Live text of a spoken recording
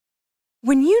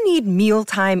When you need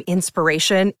mealtime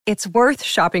inspiration, it's worth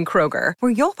shopping Kroger,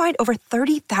 where you'll find over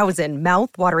 30,000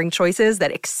 mouth-watering choices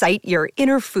that excite your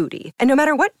inner foodie. And no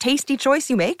matter what tasty choice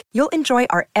you make, you'll enjoy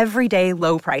our everyday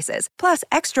low prices, plus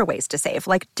extra ways to save,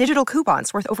 like digital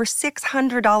coupons worth over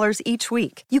 $600 each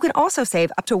week. You can also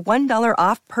save up to $1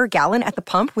 off per gallon at the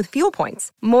pump with fuel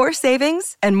points. More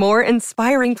savings and more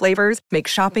inspiring flavors make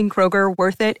shopping Kroger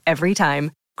worth it every time.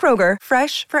 Kroger,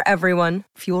 fresh for everyone.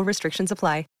 Fuel restrictions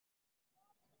apply.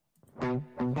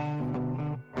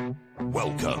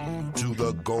 Welcome to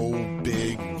the Go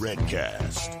Big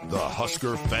Redcast, the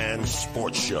Husker Fan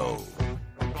Sports Show.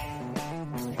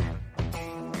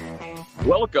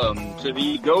 Welcome to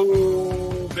the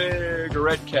Go Big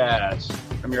Redcast.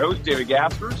 I'm your host, David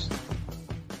Gaspers,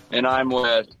 and I'm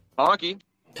with Honky.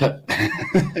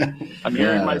 I'm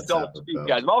hearing myself speak,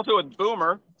 guys. I'm also with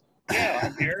Boomer. Yeah,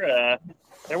 I'm here.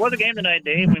 There was a game tonight,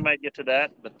 Dave. We might get to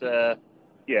that, but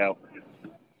yeah.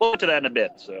 We'll get to that in a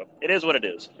bit. So it is what it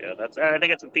is. Yeah, I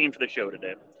think it's the theme for the show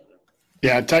today.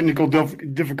 Yeah, technical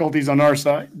difficulties on our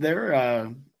side there.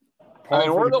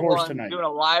 We're the ones doing a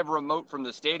live remote from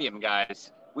the stadium,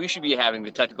 guys. We should be having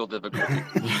the technical difficulties.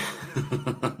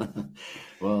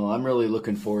 Well, I'm really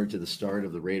looking forward to the start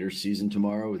of the Raiders season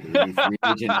tomorrow with the free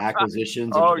agent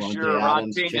acquisitions of Devontae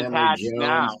Adams, Chandler Jones.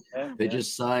 Now. They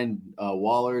just signed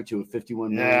Waller to a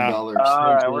 $51 million extension.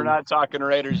 All right, we're not talking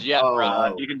Raiders yet,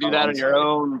 Rob. You can do that on your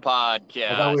own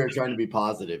podcast. I thought we were trying to be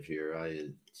positive here.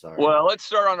 Sorry. Well, let's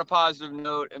start on a positive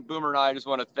note. And Boomer and I just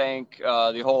want to thank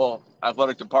the whole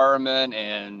athletic department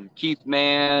and Keith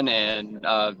Mann and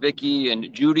Vicky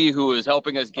and Judy, who is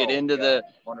helping us get into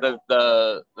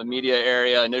the media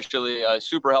area initially.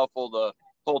 Super helpful. The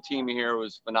whole team here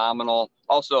was phenomenal.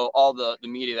 Also, all the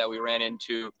media that we ran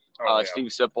into, Steve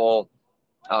Sipple,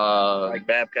 Mike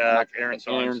Babcock, Aaron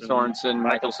Sorensen,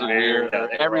 Michael Severe,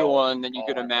 everyone that you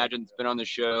could imagine that's been on the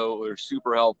show were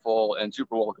super helpful and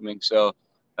super welcoming. So,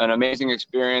 an amazing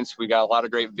experience. We got a lot of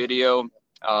great video.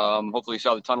 Hopefully you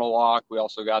saw the tunnel walk. We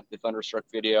also got the Thunderstruck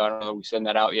video. I don't know if we sent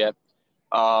that out yet.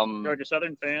 Georgia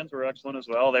Southern fans were excellent as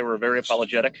well. They were very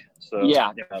apologetic. So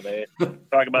yeah, they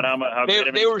talk about how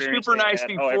they were super nice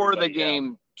before the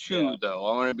game too, though.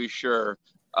 I want to be sure.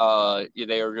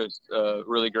 They were just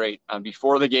really great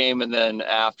before the game and then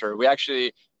after. We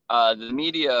actually the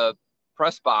media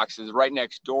press box is right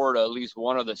next door to at least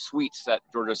one of the suites that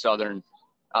Georgia Southern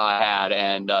had,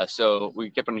 and so we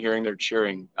kept on hearing their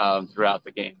cheering throughout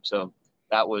the game. So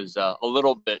that was a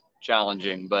little bit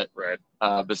challenging, but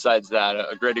besides that,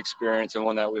 a great experience and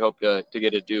one that we hope to get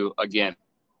to do again.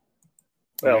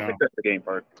 Well, except for the game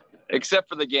part. Except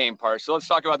for the game part. So let's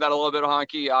talk about that a little bit,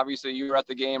 Honky. Obviously, you were at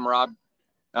the game, Rob,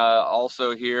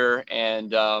 also here,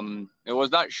 and it was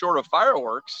not short of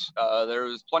fireworks. There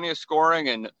was plenty of scoring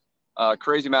and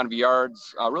crazy amount of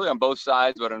yards, really on both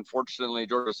sides, but unfortunately,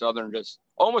 Georgia Southern just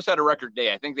almost had a record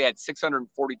day. I think they had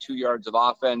 642 yards of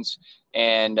offense,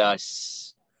 and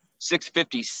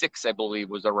 656, I believe,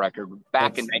 was a record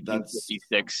back in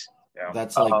 1956.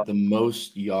 That's like the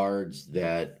most yards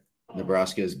that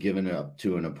Nebraska has given up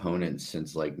to an opponent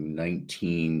since like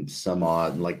 19 some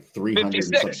odd, like 300.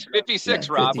 56,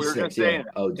 Rob. 56, we were just saying.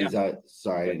 Oh,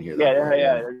 sorry, I didn't hear that.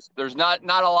 Yeah. There's not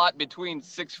a lot between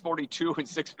 642 and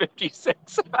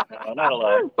 656. No, not a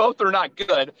lot. Both are not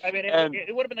good. I mean,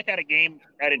 it would have been the kind of game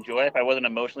I'd enjoy if I wasn't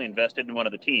emotionally invested in one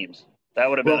of the teams. That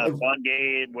would have been a fun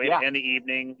game, way to end the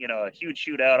evening. A huge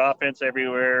shootout, offense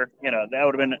everywhere. That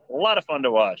would have been a lot of fun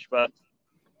to watch. But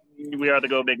we are the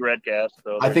Go Big Redcast.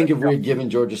 So I think if we had given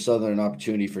Georgia Southern an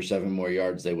opportunity for 7 more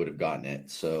yards, they would have gotten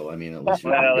it. So, I mean, at least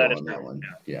we can go on that one.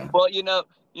 Yeah. Well,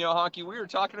 Honky, we were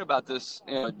talking about this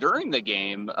during the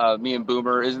game, me and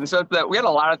Boomer, is in the sense that we had a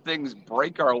lot of things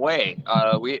break our way.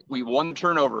 We won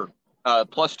turnover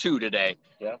 +2 today.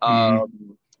 Yeah.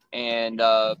 And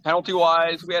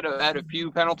penalty-wise, we had a few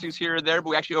penalties here and there,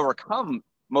 but we actually overcome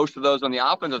most of those on the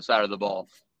offensive side of the ball.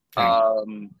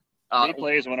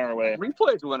 Replays went our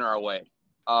way.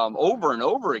 Over and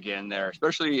over again there,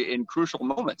 especially in crucial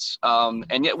moments.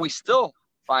 And yet we still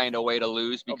find a way to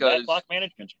lose because bad clock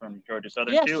management from Georgia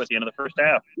Southern too at the end of the first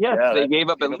half. Yes, they gave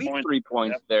up at least 3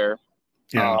 points there.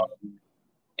 Yeah.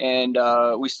 And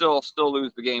we still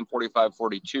lose the game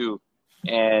 45-42.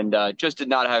 And just did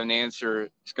not have an answer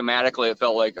schematically. It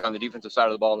felt like on the defensive side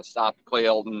of the ball to stop Clay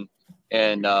Elton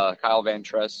and Kyle Van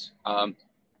Tress.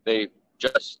 They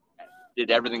just did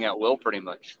everything at will pretty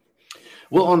much.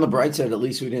 Well, on the bright side, at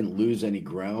least we didn't lose any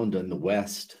ground in the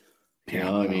West.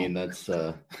 I mean, that's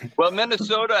well,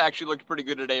 Minnesota actually looked pretty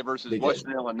good today versus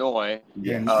Western Illinois.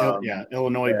 Yeah,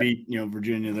 Illinois beat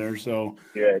Virginia there. So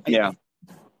yeah.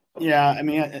 I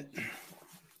mean,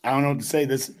 I don't know what to say.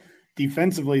 This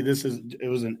defensively, it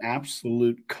was an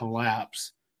absolute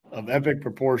collapse of epic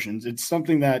proportions. It's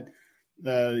something that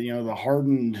the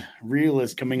hardened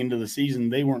realists coming into the season,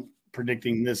 they weren't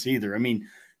predicting this either. I mean,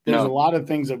 there's a lot of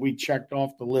things that we checked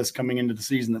off the list coming into the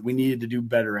season that we needed to do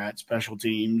better at, special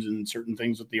teams and certain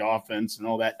things with the offense and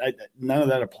all that. None of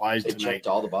that applies tonight. Checked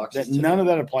all the boxes. None of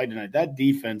that applied tonight. That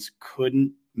defense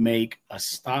couldn't make a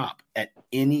stop at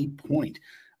any point.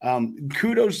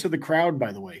 Kudos to the crowd,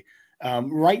 by the way.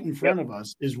 Right in front of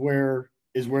us is where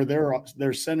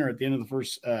their center at the end of the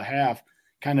first half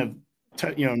kind of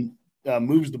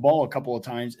moves the ball a couple of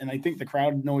times, and I think the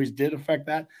crowd noise did affect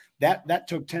that. That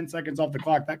took 10 seconds off the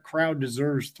clock. That crowd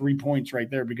deserves 3 points right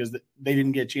there because they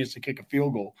didn't get a chance to kick a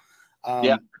field goal.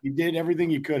 You did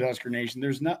everything you could, Husker Nation.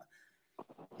 There's not,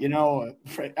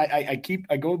 I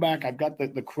go back. I've got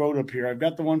the quote up here. I've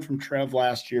got the one from Trev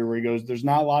last year where he goes, "There's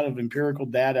not a lot of empirical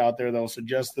data out there that will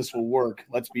suggest this will work.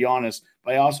 Let's be honest.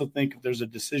 But I also think if there's a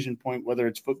decision point, whether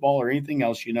it's football or anything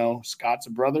else, Scott's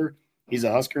a brother. He's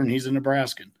a Husker and he's a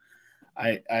Nebraskan.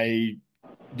 I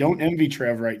don't envy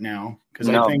Trev right now because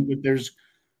I think that there's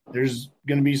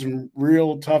going to be some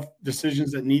real tough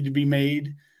decisions that need to be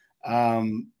made.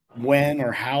 When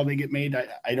or how they get made,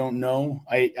 I don't know.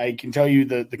 I can tell you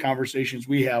the conversations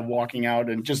we have walking out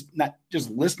and not just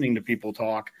listening to people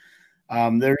talk.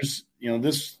 This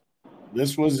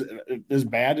was as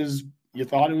bad as you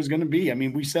thought it was going to be. I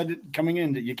mean, we said it coming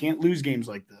in that you can't lose games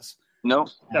like this. No,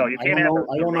 you can't have.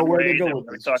 I don't know where they go with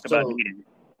this. Talked about meeting.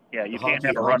 Yeah, you can't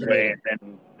have a runway and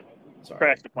then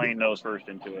crash the plane nose first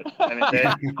into it.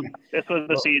 I mean, this was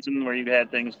the season where you had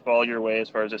things fall your way as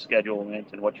far as the schedule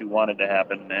went and what you wanted to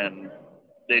happen, and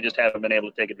they just haven't been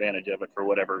able to take advantage of it for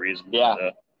whatever reason.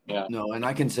 Yeah. No, and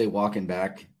I can say walking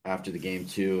back after the game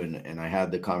too, and I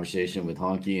had the conversation with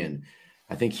Honky, and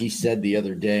I think he said the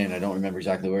other day, and I don't remember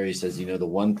exactly where, he says, the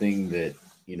one thing that,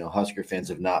 Husker fans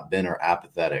have not been are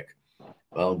apathetic.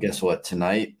 Well, guess what?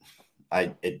 Tonight,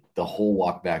 the whole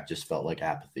walk back just felt like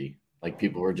apathy. Like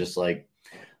people were just like,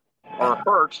 or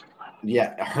hurt.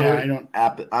 Yeah, hurt. Yeah,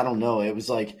 I don't know. It was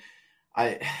like,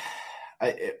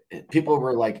 people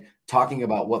were like talking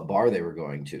about what bar they were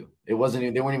going to. They weren't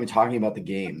even talking about the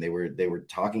game. They were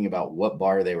talking about what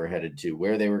bar they were headed to,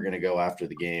 where they were going to go after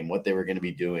the game, what they were going to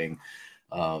be doing.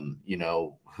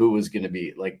 Who was going to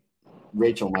be, like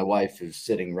Rachel, my wife, who's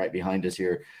sitting right behind us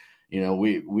here.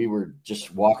 We were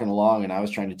just walking along and I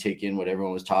was trying to take in what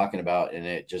everyone was talking about. And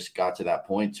it just got to that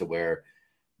point to where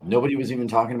nobody was even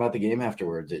talking about the game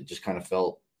afterwards. It just kind of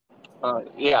felt. I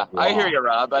hear you,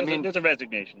 Rob. I mean, there's a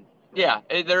resignation. Yeah,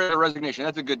 there's a resignation.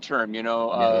 That's a good term.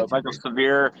 Michael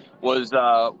Sevier was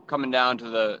coming down to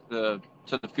the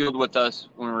field with us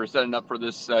when we were setting up for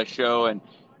this show. And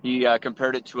he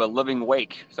compared it to a living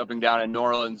wake, something down in New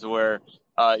Orleans where,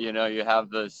 you have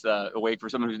this wake for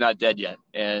someone who's not dead yet,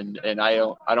 and I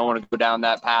don't want to go down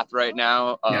that path right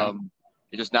now.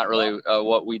 It's just not really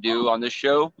what we do on this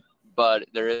show, but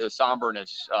there is a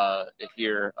somberness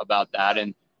here about that,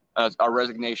 and our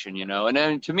resignation, And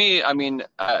then to me, I mean,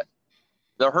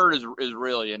 the hurt is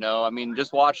real, I mean,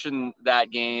 just watching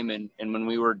that game and when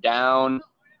we were down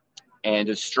and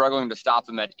just struggling to stop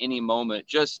them at any moment,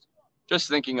 just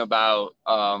thinking about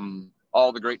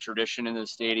all the great tradition in the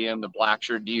stadium, the black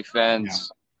shirt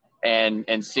defense,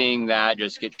 and seeing that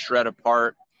just get shred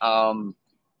apart.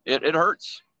 It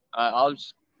hurts.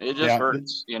 It just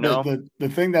hurts, The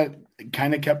thing that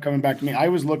kind of kept coming back to me, I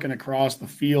was looking across the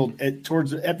field at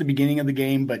the beginning of the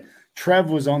game, but Trev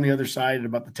was on the other side at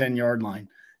about the 10-yard line,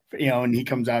 and he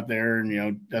comes out there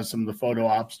and, does some of the photo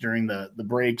ops during the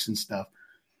breaks and stuff.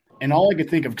 And all I could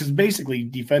think of, because basically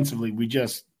defensively,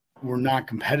 we're not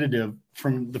competitive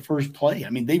from the first play. I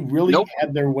mean, they really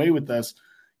had their way with us,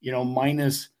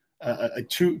 minus a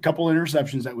couple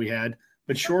interceptions that we had.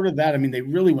 But short of that, I mean, they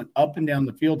really went up and down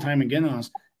the field time again on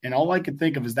us. And all I could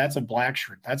think of is that's a black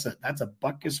shirt. That's a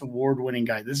Butkus Award-winning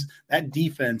guy. That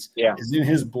defense is in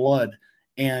his blood.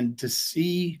 And to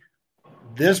see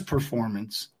this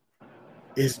performance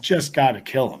is just got to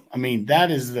kill him. I mean, that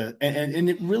is and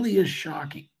it really is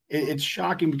shocking. It's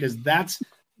shocking because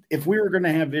if we were going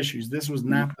to have issues, this was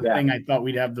not the thing I thought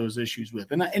we'd have those issues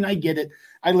with. And I get it.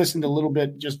 I listened a little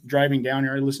bit just driving down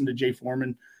here. I listened to Jay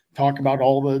Foreman talk about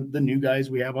all the new guys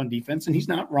we have on defense, and he's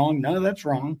not wrong. None of that's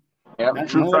wrong. Yeah,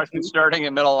 true freshman starting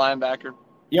at middle linebacker.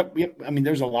 Yep. I mean,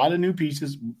 there's a lot of new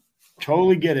pieces.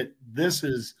 Totally get it. This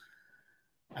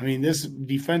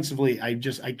defensively, I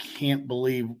can't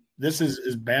believe this is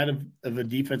as bad of a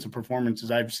defensive performance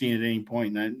as I've seen at any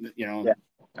point. And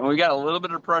And we got a little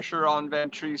bit of pressure on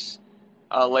Vantrease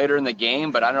later in the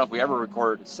game, but I don't know if we ever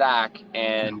recorded a sack.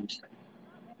 And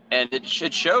And it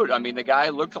showed. I mean, the guy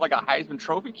looked like a Heisman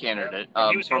Trophy candidate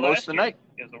for most of the night.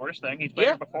 Is the worst thing. He's played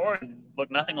here before and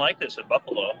looked nothing like this at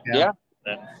Buffalo. Yeah.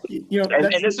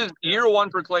 And this is year one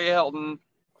for Clay Helton,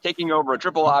 taking over a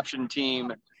triple option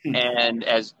team and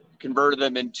has converted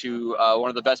them into one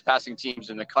of the best passing teams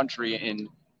in the country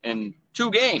in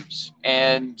 2 games.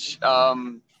 And,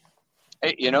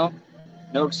 hey,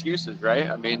 no excuses, right?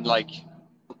 I mean, I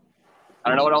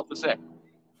don't know what else to say.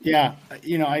 Yeah,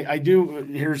 I do.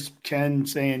 Here's Ken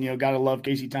saying, got to love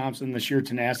Casey Thompson, the sheer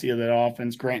tenacity of that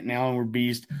offense. Grant and Allen were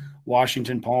beast.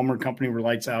 Washington, Palmer, company were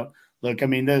lights out. Look, I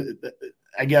mean,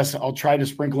 I guess I'll try to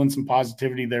sprinkle in some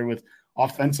positivity there with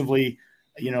offensively,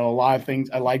 a lot of things.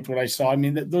 I liked what I saw. I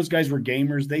mean, those guys were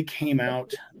gamers. They came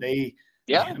out. They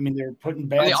were put in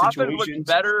bad situations. The offense looked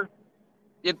better.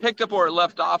 It picked up where it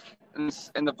left off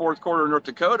in the fourth quarter of North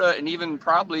Dakota, and even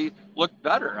probably looked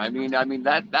better. I mean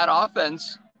that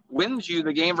offense wins you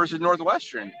the game versus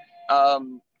Northwestern.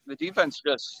 The defense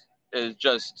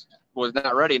just was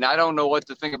not ready. And I don't know what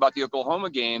to think about the Oklahoma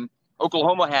game.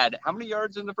 Oklahoma had how many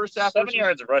yards in the first half? 7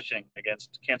 yards of rushing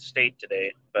against Kansas State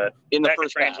today, but that could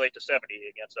translate to 70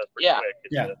 against us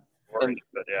pretty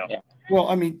quick. Well,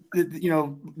 I mean,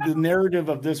 the narrative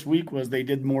of this week was they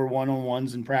did more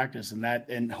one-on-ones in practice,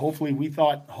 and hopefully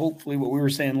what we were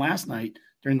saying last night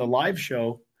during the live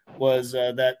show was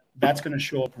that's going to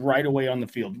show up right away on the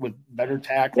field with better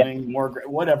tackling, more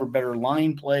whatever, better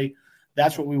line play.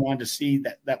 That's what we wanted to see.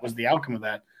 That was the outcome of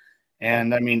that.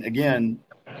 And I mean, again,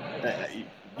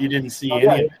 you didn't see any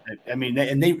of it. I mean,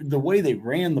 the way they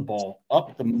ran the ball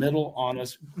up the middle on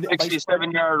us.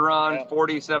 67-yard run,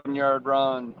 47-yard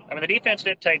run. I mean, the defense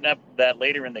did tighten up that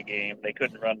later in the game. They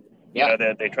couldn't run.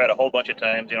 They tried a whole bunch of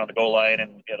times, the goal line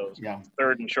and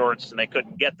third and shorts, and they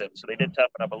couldn't get them. So they did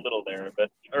toughen up a little there.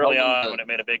 But early on, when it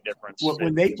made a big difference.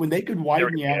 When they could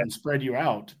widen you out and spread you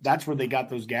out, that's where they got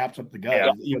those gaps up the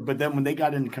gut. Yeah. But then when they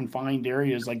got in confined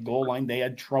areas like goal line, they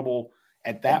had trouble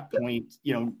at that point,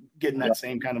 getting that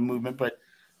same kind of movement. But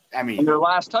I mean, their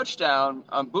last touchdown,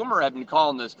 Boomer had been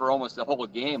calling this for almost the whole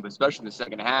game, but especially in the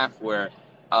second half, where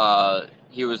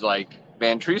he was like,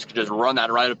 Van Treese could just run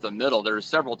that right up the middle. There were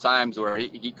several times where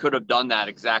he could have done that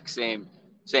exact same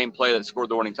play that scored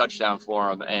the winning touchdown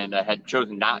for him, and had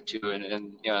chosen not to.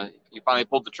 And he finally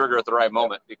pulled the trigger at the right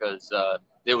moment because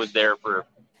it was there for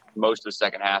most of the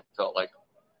second half. It felt like.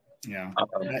 Yeah.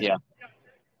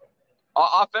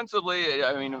 Offensively,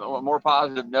 I mean, a more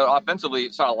positive note.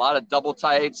 Offensively, saw a lot of double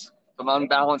tights, some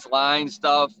unbalanced line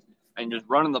stuff, and just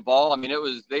running the ball. I mean, it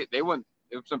was they went.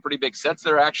 There were some pretty big sets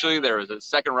there, actually. There was a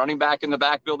second running back in the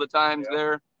backfield at times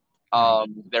there.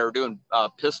 They were doing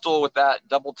pistol with that,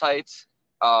 double tights.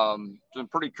 Some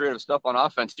pretty creative stuff on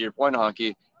offense, to your point,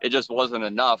 Honky. It just wasn't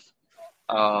enough.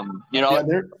 There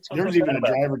was even a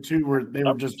drive or two where they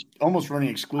were just almost running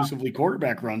exclusively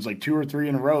quarterback runs, like 2 or 3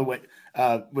 in a row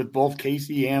with both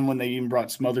Casey and when they even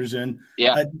brought Smothers in.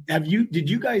 Yeah. Did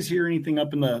you guys hear anything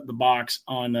up in the box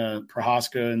on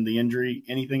Prohaska and the injury?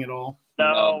 Anything at all?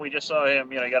 No, we just saw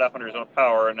him. He got off under his own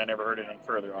power, and I never heard anything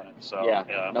further on it. So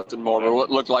nothing more. But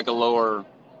what looked like a lower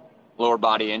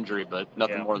body injury, but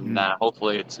nothing more than that.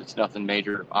 Hopefully, it's nothing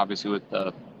major. Obviously, with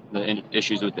the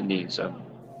issues with the knee. So,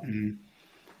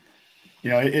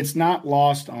 it's not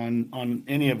lost on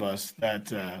any of us that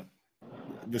the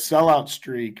sellout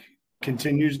streak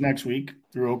continues next week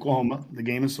through Oklahoma. The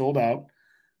game is sold out.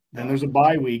 Then there's a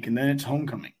bye week, and then it's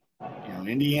homecoming.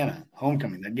 Indiana,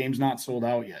 homecoming. That game's not sold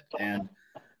out yet. And,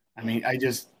 I mean,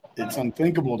 it's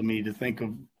unthinkable to me to think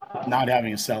of not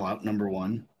having a sellout, number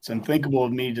one. It's unthinkable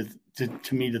of me to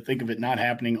think of it not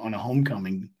happening on a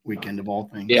homecoming weekend of all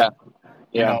things.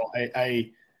 Yeah.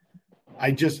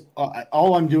 I just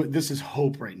all I'm doing, this is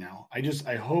hope right now. I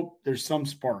hope there's some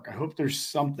spark. I hope there's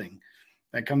something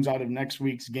that comes out of next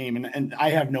week's game. And I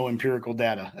have no empirical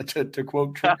data to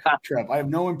quote Trev. I have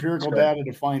no empirical data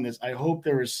to find this. I hope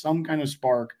there is some kind of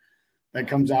spark that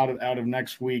comes out of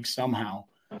next week somehow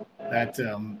that,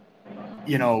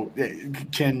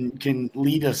 can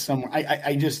lead us somewhere.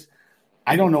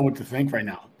 I don't know what to think right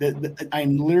now.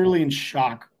 I'm literally in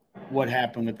shock what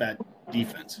happened with that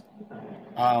defense.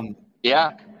 I don't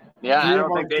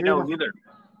think they know either.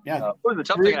 Yeah. It was a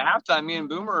tough thing at halftime. Me and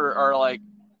Boomer are like,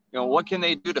 what can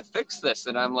they do to fix this?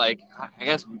 And I'm like, I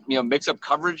guess, mix up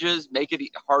coverages, make it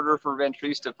harder for Van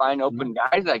Treese to find open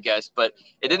guys, I guess. But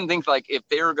it didn't think like if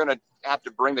they were going to have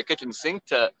to bring the kitchen sink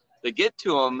to get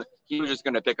to him, he was just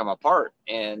going to pick them apart.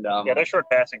 And their short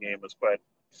passing game was quite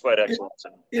excellent.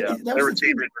 And, their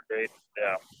receivers were great.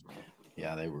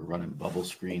 Yeah, they were running bubble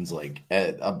screens. Like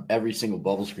every single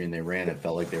bubble screen they ran, it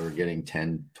felt like they were getting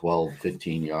 10, 12,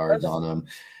 15 yards on them,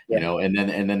 you know, and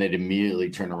then they'd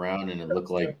immediately turn around and it looked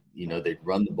like, you know, they'd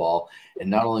run the ball. And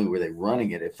not only were they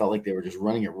running it, it felt like they were just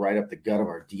running it right up the gut of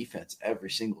our defense every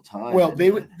single time. Well,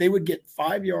 they would get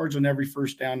 5 yards on every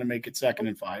first down to make it 2nd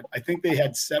and 5. I think they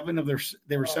had 7 of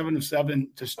 7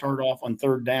 to start off on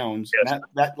third downs. Yes.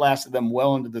 That lasted them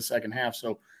well into the second half.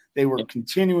 So they were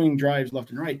continuing drives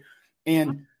left and right.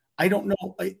 And I don't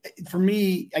know, for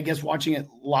me, I guess watching it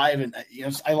live, and you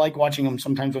know, I like watching them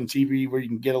sometimes on TV where you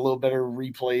can get a little better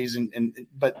replays,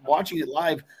 but watching it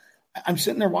live, I'm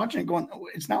sitting there watching it going,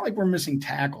 it's not like we're missing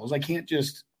tackles. I can't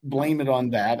just blame it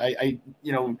on that. I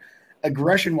you know,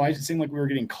 aggression wise, it seemed like we were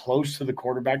getting close to the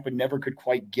quarterback, but never could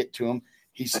quite get to him.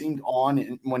 He seemed on,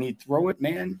 and when he'd throw it,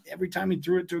 man, every time he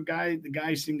threw it to a guy, the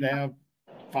guy seemed to have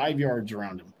 5 yards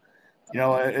around him. You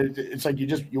know, it's like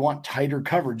you want tighter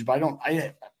coverage, but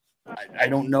I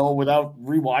don't know without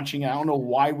rewatching. I don't know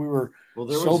why we were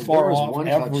so far off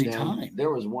every time. There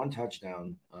was one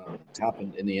touchdown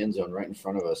happened in the end zone right in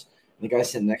front of us. And the guy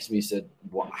sitting next to me said,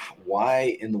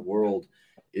 "Why in the world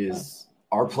is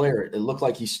our player?" It looked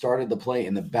like he started the play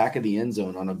in the back of the end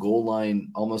zone on a goal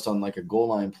line, almost on like a goal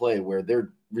line play, where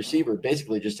their receiver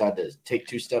basically just had to take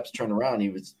 2 steps, turn around.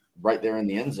 He was right there in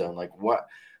the end zone. Like what?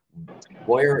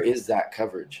 Where is that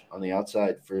coverage on the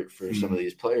outside for some of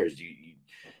these players?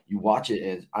 You watch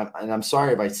it, and I'm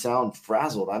sorry if I sound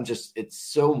frazzled. It's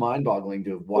so mind-boggling to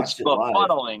have watched it live.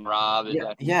 Befuddling, Rob.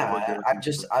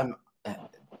 I'm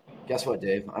guess what,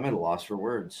 Dave? I'm at a loss for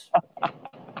words.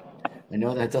 I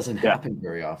know that doesn't happen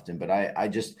very often, but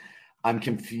I'm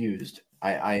confused.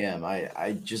 I am.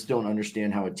 I just don't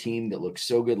understand how a team that looked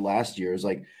so good last year is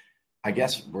like, I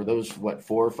guess, were those 4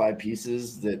 or 5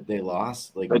 pieces that they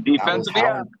lost? Like the defensive,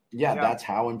 that's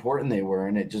how important they were,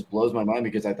 and it just blows my mind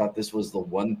because I thought this was the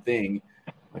one thing,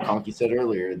 like Honky said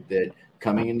earlier, that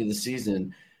coming into the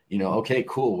season, you know, okay,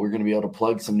 cool, we're going to be able to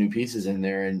plug some new pieces in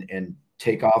there and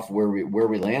take off where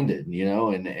we landed, you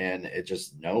know, and it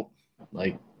just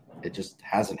like it just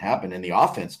hasn't happened. And the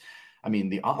offense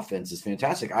is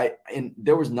fantastic. And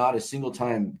there was not a single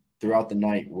time throughout the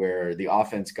night where the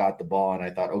offense got the ball and I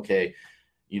thought, okay,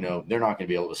 you know, they're not going to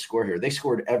be able to score here. They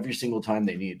scored every single time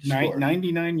they needed to score.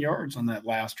 99 yards on that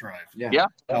last drive. Yeah.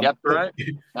 Right.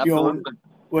 Absolutely.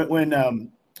 You know,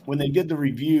 when they did the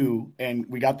review and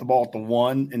we got the ball at the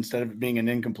 1 instead of it being an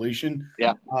incompletion.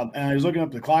 Yeah. And I was looking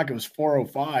up the clock, it was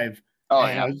 4:05. Oh,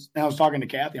 yeah. I was talking to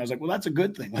Kathy. I was like, well, that's a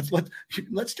good thing.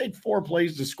 Let's take 4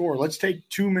 plays to score. Let's take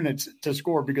 2 minutes to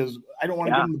score because I don't want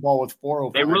to give them the ball with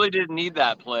 4:05. They really didn't need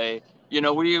that play. You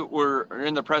know, we were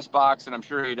in the press box, and I'm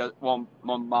sure he won't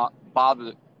bother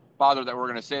that we're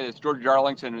going to say this. George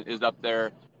Darlington is up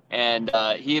there, and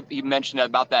he mentioned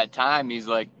about that time. He's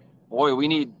like, boy, we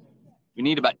need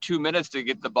about 2 minutes to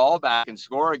get the ball back and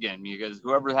score again because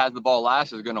whoever has the ball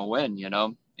last is going to win, you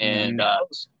know.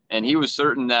 And he was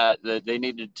certain that they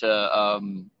needed to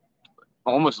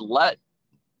almost let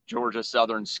Georgia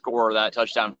Southern score that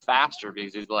touchdown faster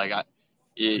because he's like,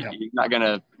 you're not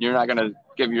gonna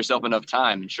give yourself enough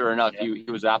time. And sure enough, he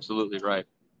was absolutely right.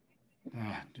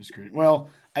 Just great. Well,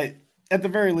 at the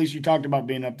very least, you talked about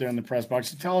being up there in the press box.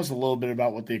 So tell us a little bit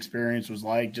about what the experience was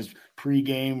like, just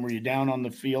pregame. Were you down on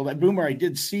the field? At Boomer, I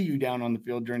did see you down on the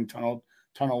field during tunnel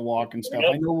walk and stuff.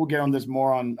 I know we'll get on this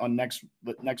more on next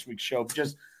week's show. But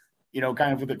just, you know,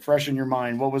 kind of with it fresh in your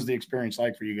mind, what was the experience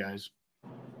like for you guys?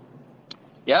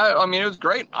 Yeah, I mean, it was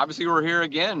great. Obviously, we're here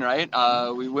again, right?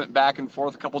 We went back and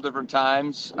forth a couple different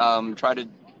times, tried to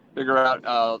figure out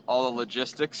all the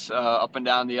logistics up and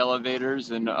down the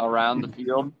elevators and around the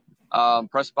field.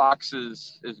 Press box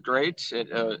is great.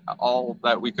 All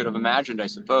that we could have imagined, I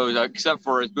suppose, except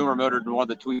for, as Boomer noted in one of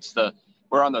the tweets,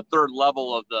 we're on the 3rd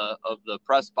level of the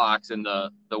press box, and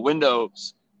the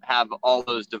windows have all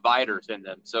those dividers in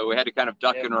them. So we had to kind of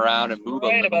duck in around and move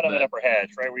right about on the upper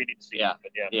hedge, right where you need to see it.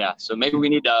 Yeah. So maybe we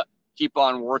need to keep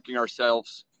on working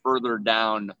ourselves further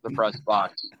down the press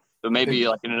box. So maybe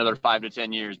like in another 5 to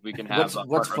 10 years, we can have.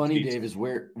 What's funny, Dave, is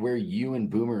where you and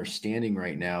Boomer are standing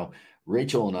right now.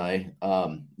 Rachel and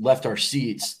I left our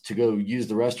seats to go use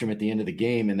the restroom at the end of the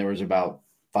game, and there was about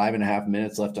 5.5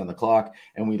 minutes left on the clock,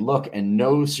 and we look and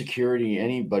no security,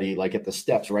 anybody like at the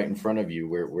steps right in front of you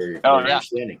where you're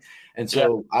standing. And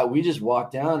so we just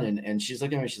walked down, and she's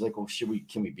looking at me. She's like, "Well,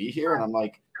 can we be here?" And I'm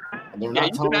like, "They're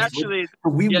not telling us."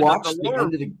 We watched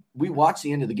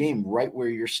the end of the game right where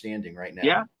you're standing right now.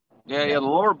 Yeah. The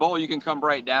lower bowl you can come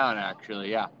right down.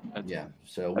 Actually,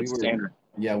 So we were standard.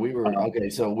 Yeah, we were okay.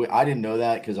 So I didn't know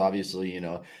that because obviously, you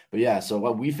know, but yeah.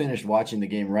 So we finished watching the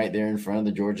game right there in front of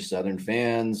the Georgia Southern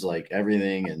fans, like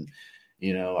everything, and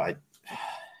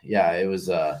it was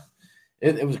a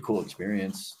cool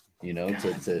experience, it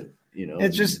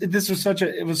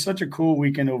was such a cool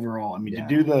weekend overall. I mean, to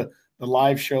do the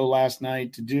live show last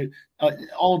night, to do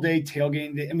all day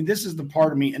tailgating day. I mean, this is the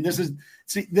part of me, and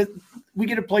we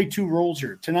get to play two roles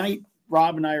here tonight.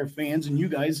 Rob and I are fans, and you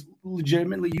guys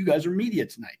are media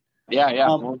tonight. Yeah.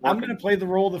 I'm going to play the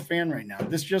role of the fan right now.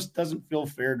 This just doesn't feel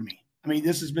fair to me. I mean,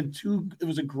 it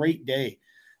was a great day.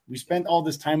 We spent all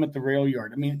this time at the rail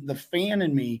yard. I mean, the fan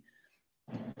in me,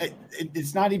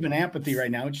 it's not even apathy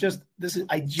right now. It's just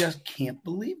I just can't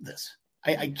believe this.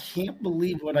 I can't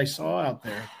believe what I saw out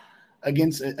there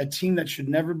against a team that should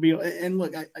never be. And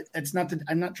look, it's not that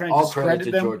I'm not trying to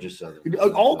discredit them. Georgia Southern.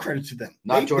 All credit to them.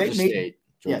 Not Georgia State.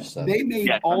 They made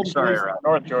all the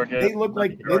North Georgia. They look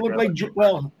like they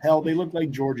look like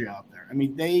Georgia out there. I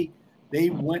mean, they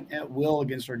went at will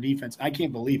against our defense. I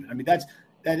can't believe it. I mean, that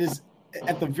is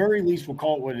at the very least, we'll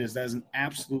call it what it is. That is an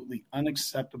absolutely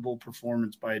unacceptable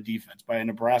performance by a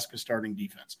Nebraska starting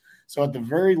defense. So at the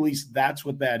very least, that's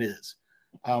what that is.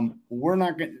 We're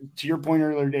not going to your point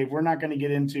earlier, Dave. We're not going to get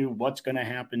into what's going to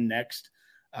happen next.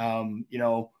 We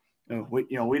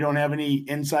don't have any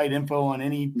inside info on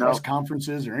any press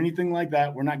conferences or anything like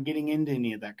that. We're not getting into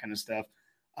any of that kind of stuff.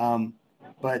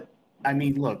 But I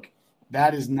mean, look,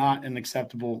 that is not an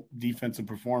acceptable defensive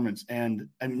performance. And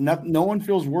no one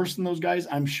feels worse than those guys,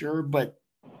 I'm sure. But,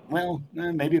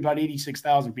 maybe about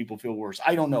 86,000 people feel worse.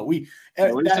 I don't know.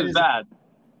 Bad.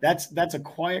 That's a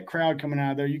quiet crowd coming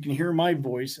out of there. You can hear my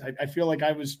voice. I feel like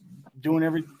I was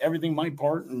doing everything my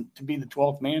part and to be the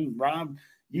 12th man. Rob,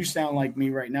 you sound like me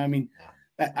right now. I mean,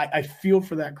 I feel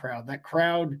for that crowd. That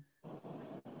crowd,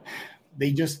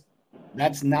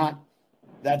 that's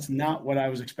not what I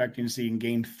was expecting to see in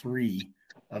game 3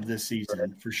 of this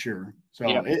season for sure. So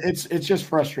it's just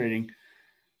frustrating,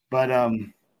 but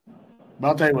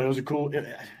I'll tell you what,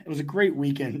 it was a great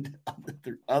weekend.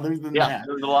 Other than that,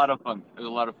 it was a lot of fun.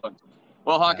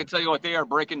 Well, Hawk, I tell you what, they are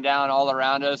breaking down all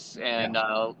around us, and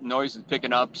noise is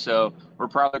picking up. So we're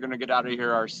probably going to get out of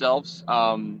here ourselves,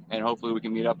 and hopefully we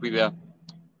can meet up with you.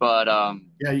 But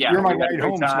you're my ride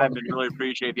home. Time and really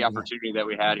appreciate the opportunity that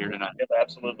we had here tonight. Yeah,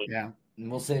 absolutely. Yeah,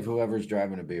 and we'll save whoever's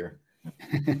driving a beer.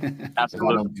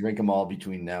 Absolutely. I'll drink them all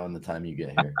between now and the time you get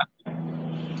here.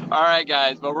 All right,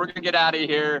 guys. But we're gonna get out of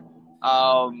here.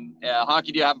 Honky,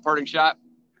 do you have a parting shot?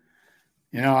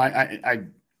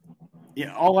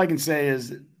 All I can say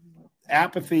is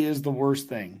apathy is the worst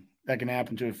thing that can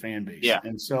happen to a fan base. Yeah.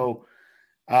 And so,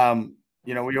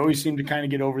 we always seem to kind of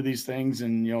get over these things,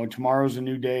 and, tomorrow's a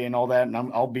new day and all that. And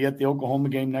I'll be at the Oklahoma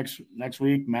game next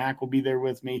week. Mac will be there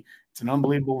with me. It's an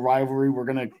unbelievable rivalry. We're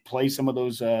going to play some of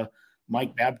those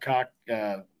Mike Babcock,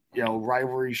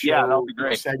 rivalry show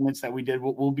segments that we did.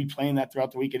 We'll be playing that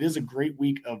throughout the week. It is a great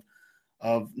week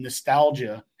of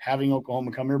nostalgia having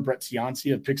Oklahoma come here. Brett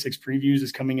Cianci of Pick Six Previews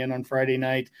is coming in on Friday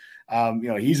night.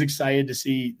 He's excited to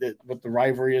see what the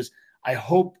rivalry is. I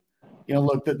hope,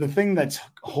 look, the thing that's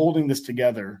holding this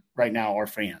together right now are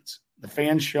fans. The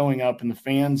fans showing up and the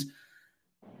fans,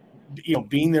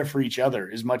 being there for each other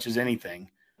as much as anything.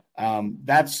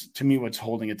 That's to me what's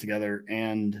holding it together.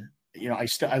 And,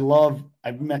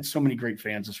 I've met so many great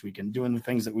fans this weekend doing the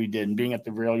things that we did and being at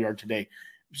the rail yard today.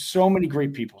 So many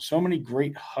great people, so many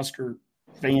great Husker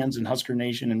fans and Husker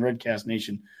Nation and Redcast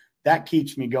Nation. That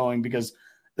keeps me going because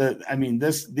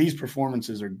these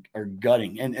performances are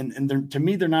gutting. And to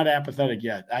me, they're not apathetic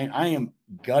yet. I am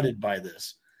gutted by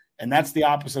this. And that's the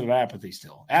opposite of apathy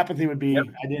still. Apathy would be,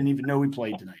 I didn't even know we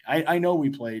played tonight. I know we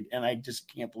played, and I just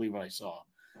can't believe what I saw.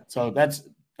 So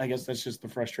I guess that's just the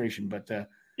frustration. But I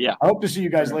hope to see you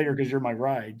guys later because you're my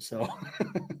ride. So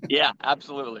yeah,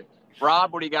 absolutely.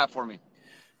 Rob, what do you got for me?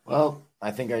 Well,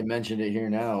 I think I mentioned it here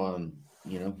now.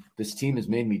 This team has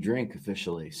made me drink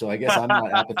officially, so I guess I'm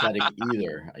not apathetic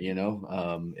either.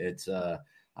 It's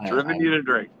driven you to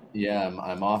drink. Yeah,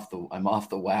 I'm off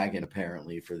the wagon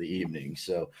apparently for the evening.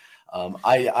 So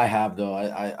I have though.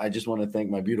 I just want to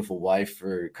thank my beautiful wife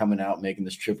for coming out, making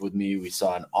this trip with me. We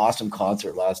saw an awesome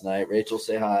concert last night. Rachel,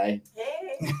 say hi.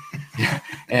 Hey.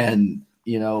 And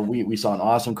we saw an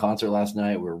awesome concert last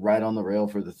night. We were right on the rail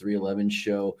for the 311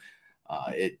 show.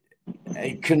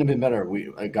 It couldn't have been better.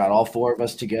 I got all 4 of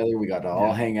us together. We got to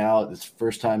all hang out. It's the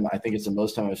first time. I think it's the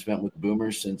most time I've spent with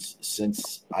Boomer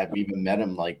since I've even met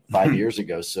him like 5 years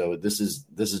ago. So this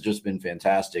has just been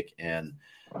fantastic. And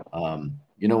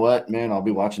you know what, man, I'll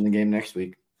be watching the game next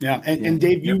week. Yeah, and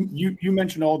Dave, you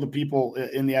mentioned all the people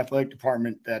in the athletic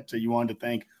department that you wanted to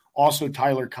thank. Also,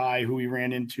 Tyler Kai, who we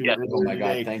ran into earlier oh my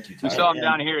today. God, thank you, Tyler. We saw him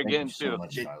down here again too. So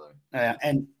much, Tyler.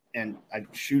 And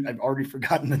I've already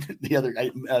forgotten the other. I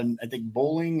think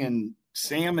Bowling and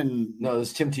Sam and no, it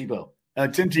was Tim Tebow.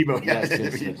 Tim Tebow. Yeah,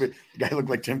 yes. The guy looked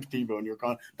like Tim Tebow in your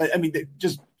con. But I mean,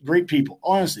 just great people.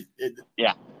 Honestly,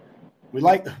 we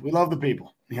love the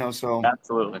people. So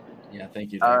absolutely. Yeah,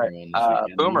 thank you to everyone this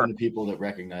weekend. Boomer. Even the people that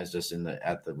recognized us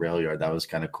at the rail yard, that was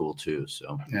kind of cool too.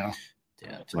 So yeah,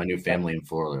 to my new family in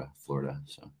Florida.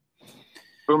 So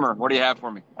Boomer, what do you have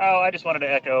for me? Oh, I just wanted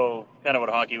to echo kind of what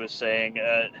Honky was saying.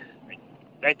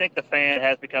 I think the fan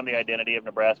has become the identity of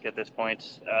Nebraska at this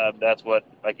point. That's what,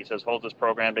 like he says, holds this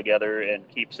program together and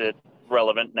keeps it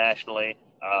relevant nationally.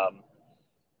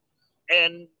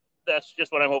 And that's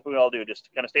just what I'm hoping we all do, just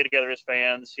kind of stay together as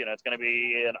fans. It's going to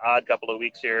be an odd couple of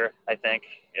weeks here, I think.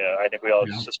 I think we all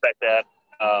suspect that.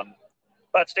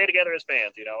 But stay together as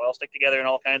fans. We'll stick together in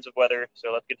all kinds of weather.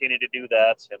 So let's continue to do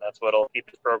that. And that's what will keep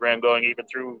this program going even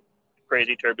through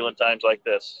crazy, turbulent times like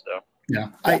this. So. Yeah.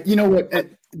 You know what?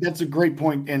 That's a great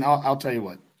point. And I'll tell you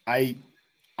what, I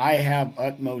have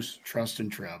utmost trust in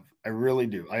Trev. I really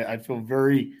do. I feel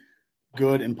very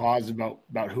good and positive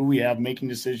about who we have making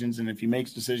decisions. And if he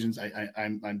makes decisions,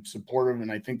 I'm supportive. And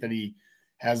I think that he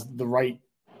has the right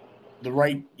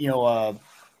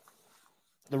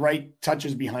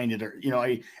touches behind it. Or,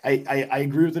 I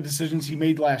agree with the decisions he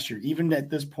made last year. Even at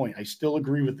this point, I still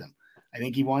agree with them. I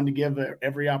think he wanted to give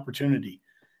every opportunity.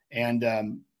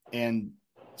 And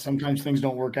sometimes things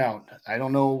don't work out. I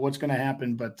don't know what's going to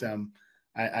happen, but I'm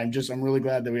really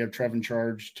glad that we have Trev in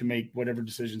charge to make whatever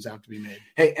decisions have to be made.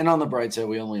 Hey, and on the bright side,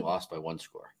 we only lost by 1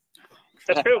 score.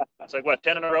 That's true. It's like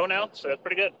 10 in a row now, so that's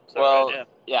pretty good. So, well,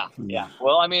 yeah.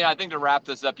 Well, I mean, I think to wrap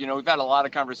this up, we've had a lot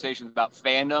of conversations about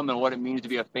fandom and what it means to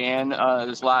be a fan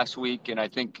this last week, and I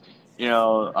think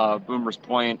Boomer's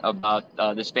point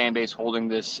about this fan base holding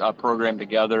this program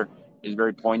together is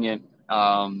very poignant.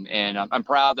 And I'm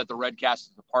proud that the Redcast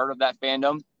is a part of that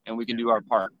fandom, and we can do our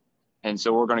part. And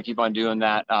so we're going to keep on doing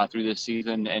that through this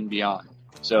season and beyond.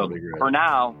 So for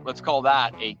now, let's call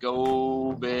that a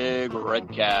Go Big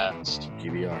Redcast.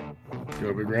 GBR.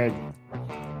 Go Big Red.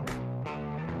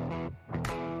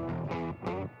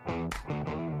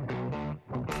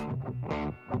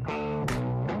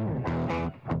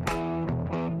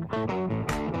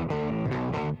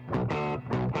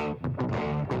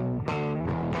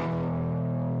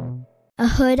 A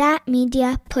Huda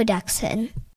Media Production.